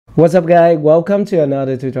What's up guys, welcome to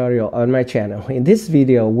another tutorial on my channel. In this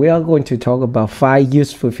video we are going to talk about 5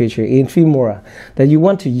 useful features in Filmora that you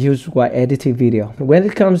want to use while editing video. When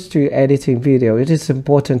it comes to editing video, it is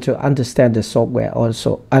important to understand the software,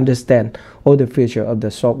 also understand all the features of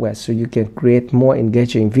the software so you can create more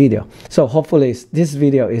engaging video. So hopefully this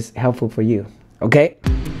video is helpful for you. Okay.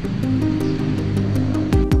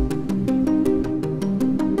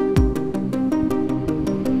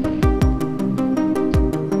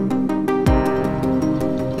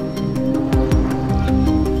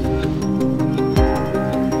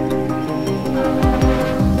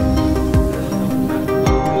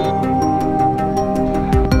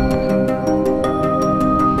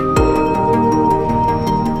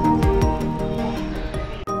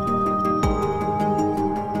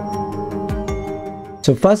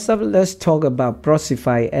 So first up, let's talk about Proxies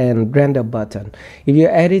and render button. If you're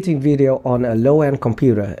editing video on a low-end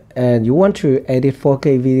computer and you want to edit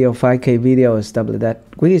 4K video, 5K video and stuff like that,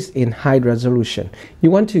 which is in high resolution, you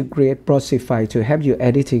want to create Proxies to help you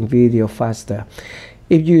editing video faster.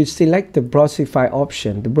 If you select the Proxies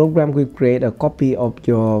option, the program will create a copy of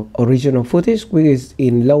your original footage which is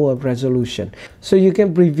in lower resolution. So you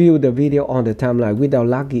can preview the video on the timeline without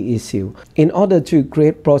laggy issue. In order to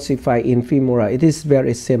create Proxies in Filmora, it is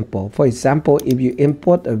very simple. For example, if you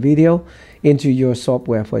import a video into your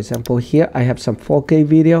software, for example, here I have some 4K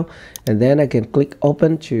video, and then I can click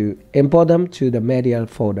open to import them to the media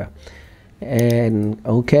folder. And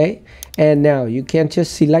okay, and now you can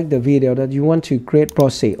just select the video that you want to create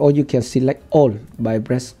Proxies, or you can select all by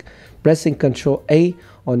pressing Ctrl A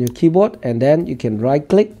on your keyboard, and then you can right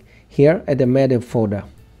click here at the media folder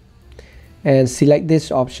and select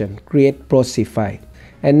this option, create Proxies file.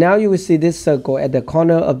 And now you will see this circle at the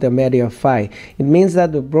corner of the media file. It means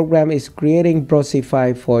that the program is creating Proxies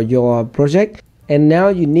file for your project. And now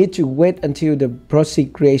you need to wait until the Proxies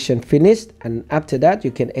creation finished, and after that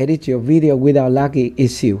you can edit your video without laggy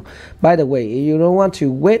issue. By the way, if you don't want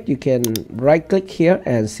to wait, you can right click here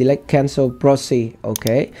and select cancel Proxies.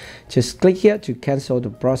 Okay, just click here to cancel the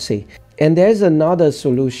Proxies. And there's another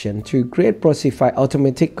solution to create Proxies file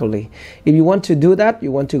automatically. If you want to do that,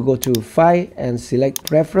 you want to go to File and select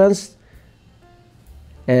Preference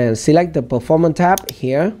and select the Performance tab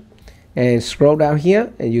here. And scroll down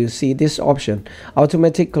here and you see this option,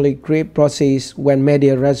 automatically create Proxies when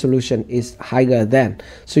media resolution is higher than.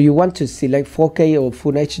 So you want to select 4K or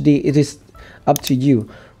Full HD, it is up to you.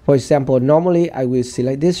 For example, normally I will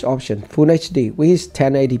select this option, Full HD, which is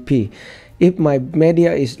 1080p. If my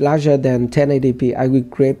media is larger than 1080p, I will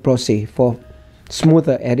create Proxies for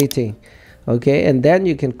smoother editing. Okay, and then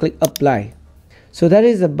you can click apply. So that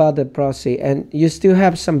is about the Proxies, and you still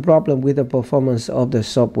have some problem with the performance of the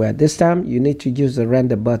software. This time you need to use the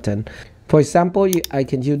render button. For example, I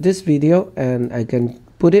can use this video and I can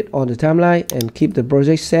put it on the timeline and keep the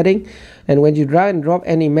project setting. And when you drag and drop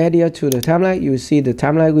any media to the timeline, you will see the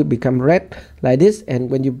timeline will become red like this. And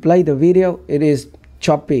when you play the video, it is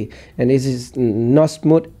choppy and it is not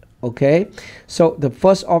smooth. Okay, so the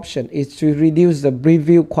first option is to reduce the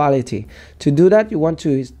preview quality. To do that, you want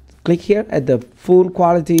to click here at the full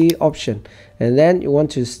quality option, and then you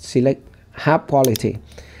want to select half quality.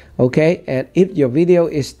 Okay, and if your video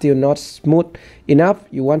is still not smooth enough,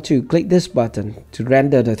 you want to click this button to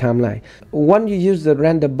render the timeline. Once you use the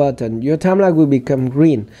render button, your timeline will become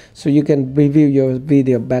green, so you can preview your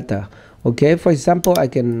video better. Okay, for example, I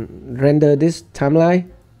can render this timeline,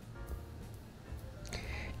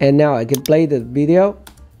 and now I can play the video.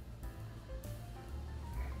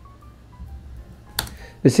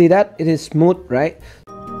 You see that it is smooth, right?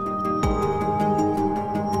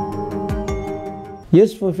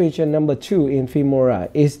 Useful feature number 2 in Filmora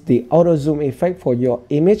is the auto zoom effect for your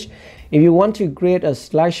image. If you want to create a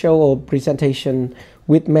slideshow or presentation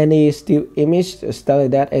with many still images, stuff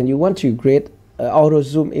like that, and you want to create an auto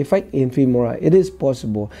zoom effect in Filmora, it is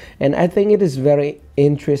possible, and I think it is very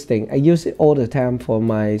interesting. I use it all the time for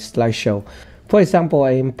my slideshow. For example,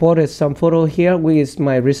 I imported some photo here with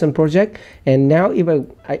my recent project, and now if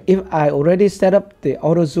I already set up the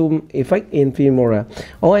auto zoom effect in Filmora,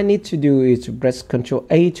 all I need to do is to press Ctrl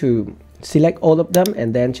A to select all of them,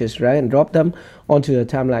 and then just drag and drop them onto the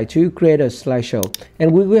timeline to create a slideshow.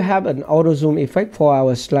 And we will have an auto zoom effect for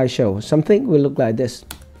our slideshow. Something will look like this.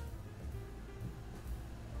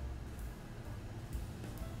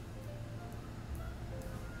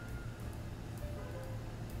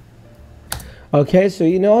 Okay, so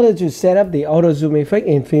in order to set up the auto zoom effect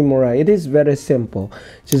in Filmora, it is very simple.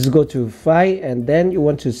 Just go to File, and then you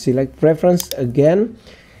want to select Preference again,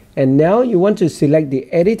 and now you want to select the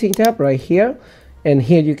Editing tab right here, and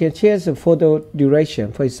here you can change the photo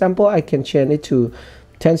duration. For example, I can change it to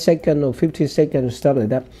 10 seconds or 15 seconds, stuff like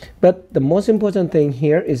that. But the most important thing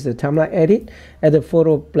here is the timeline edit and the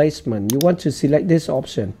photo placement. You want to select this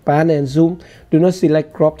option, pan and zoom. Do not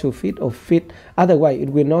select crop to fit or fit, otherwise it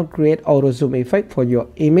will not create auto zoom effect for your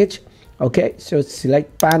image. Okay, so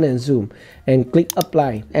select pan and zoom and click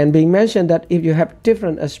apply. And being mentioned that if you have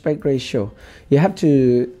different aspect ratio, you have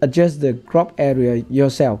to adjust the crop area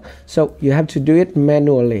yourself. So you have to do it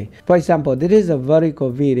manually. For example, this is a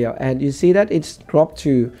vertical video and you see that it's cropped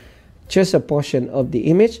to just a portion of the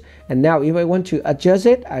image. And now if I want to adjust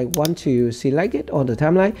it, I want to select it on the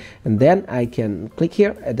timeline and then I can click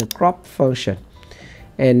here at the crop function.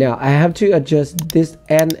 And now I have to adjust this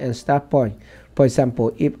end and start point. For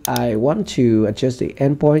example, if I want to adjust the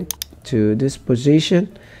end point to this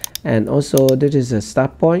position, and also this is a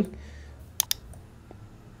start point,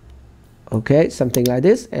 okay, something like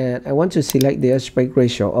this, and I want to select the aspect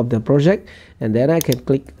ratio of the project, and then I can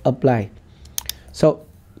click apply. So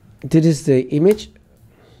this is the image.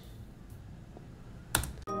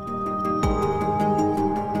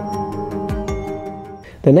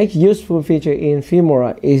 The next useful feature in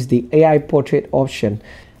Filmora is the AI portrait option.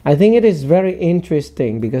 I think it is very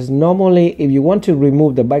interesting because normally if you want to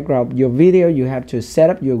remove the background of your video, you have to set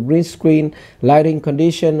up your green screen, lighting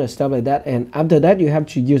condition, or stuff like that, and after that you have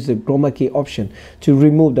to use the chroma key option to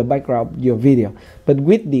remove the background of your video. But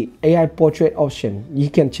with the AI portrait option, you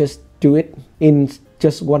can just do it in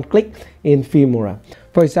just one click in Filmora.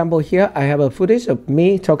 For example, here I have a footage of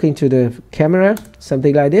me talking to the camera,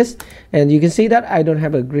 something like this, and you can see that I don't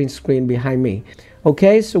have a green screen behind me.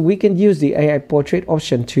 Okay, so we can use the AI portrait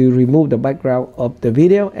option to remove the background of the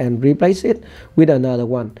video and replace it with another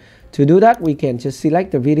one. To do that, we can just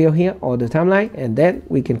select the video here or the timeline, and then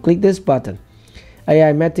we can click this button,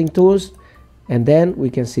 AI mapping tools, and then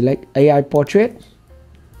we can select AI portrait.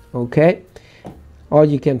 Okay, or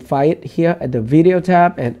you can find it here at the video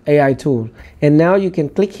tab and AI tool, and now you can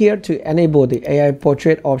click here to enable the AI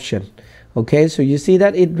portrait option. Okay, so you see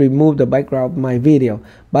that it removed the background of my video.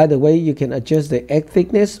 By the way, you can adjust the egg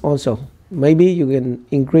thickness also. Maybe you can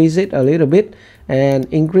increase it a little bit and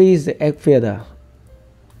increase the egg feather,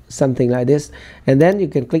 something like this, and then you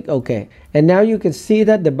can click OK. And now you can see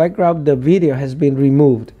that the background of the video has been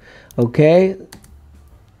removed. Okay,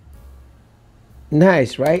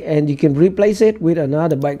 nice, right? And you can replace it with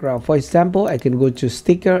another background. For example, I can go to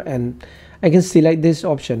sticker and I can select this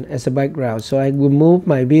option as a background. So I will move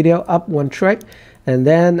my video up one track, and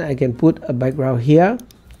then I can put a background here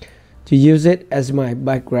to use it as my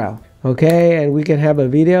background. Okay, and we can have a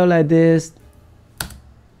video like this.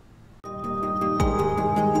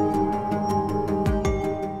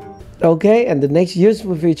 Okay, and the next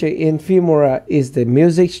useful feature in Filmora is the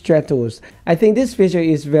music Stratos. I think this feature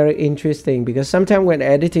is very interesting because sometimes when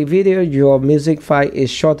editing video, your music file is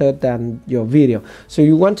shorter than your video. So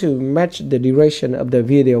you want to match the duration of the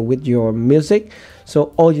video with your music.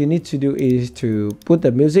 So all you need to do is to put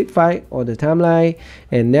the music file on the timeline.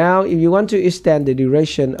 And now if you want to extend the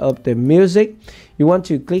duration of the music, you want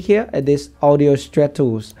to click here at this audio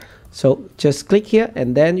Stratos. So just click here,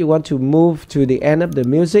 and then you want to move to the end of the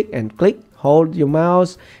music and click, hold your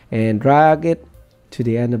mouse and drag it to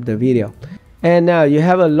the end of the video. And now you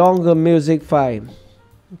have a longer music file,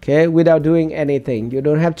 okay, without doing anything. You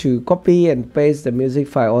don't have to copy and paste the music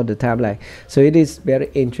file on the timeline. So it is very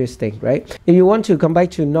interesting, right? If you want to come back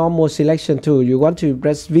to normal selection tool, you want to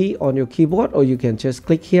press V on your keyboard, or you can just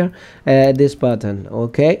click here at this button.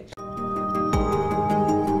 Okay.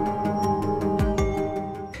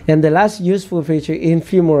 And the last useful feature in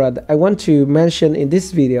Filmora that I want to mention in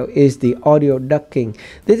this video is the audio ducking.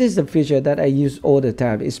 This is the feature that I use all the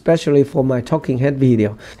time, especially for my talking head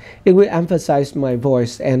video. It will emphasize my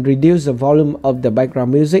voice and reduce the volume of the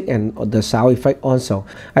background music and the sound effect also.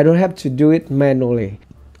 I don't have to do it manually.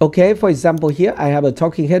 Okay, for example, here I have a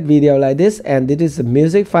talking head video like this, and this is the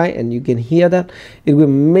music file, and you can hear that it will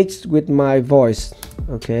mix with my voice.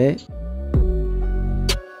 Okay.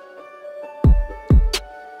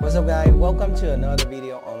 What's up guys, welcome to another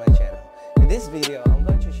video on my channel. In this video, I'm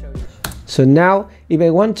going to show you. So now if I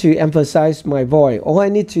want to emphasize my voice, all I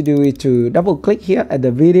need to do is to double click here at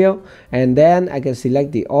the video, and then I can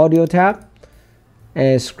select the audio tab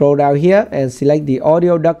and scroll down here and select the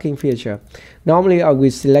audio ducking feature. Normally I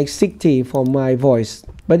will select 60 for my voice,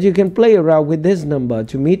 but you can play around with this number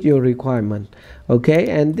to meet your requirement. Okay,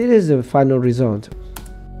 and this is the final result.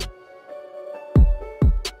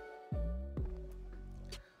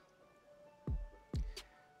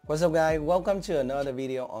 What's up guys, welcome to another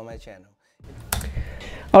video on my channel.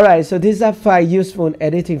 Alright, so these are 5 useful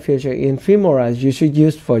editing features in Filmora you should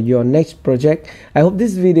use for your next project. I hope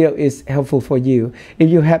this video is helpful for you. If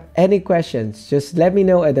you have any questions, just let me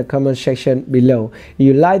know at the comment section below. If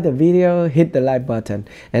you like the video, hit the like button.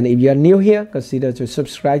 And if you are new here, consider to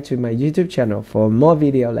subscribe to my YouTube channel for more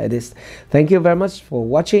videos like this. Thank you very much for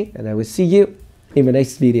watching, and I will see you in the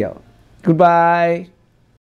next video. Goodbye.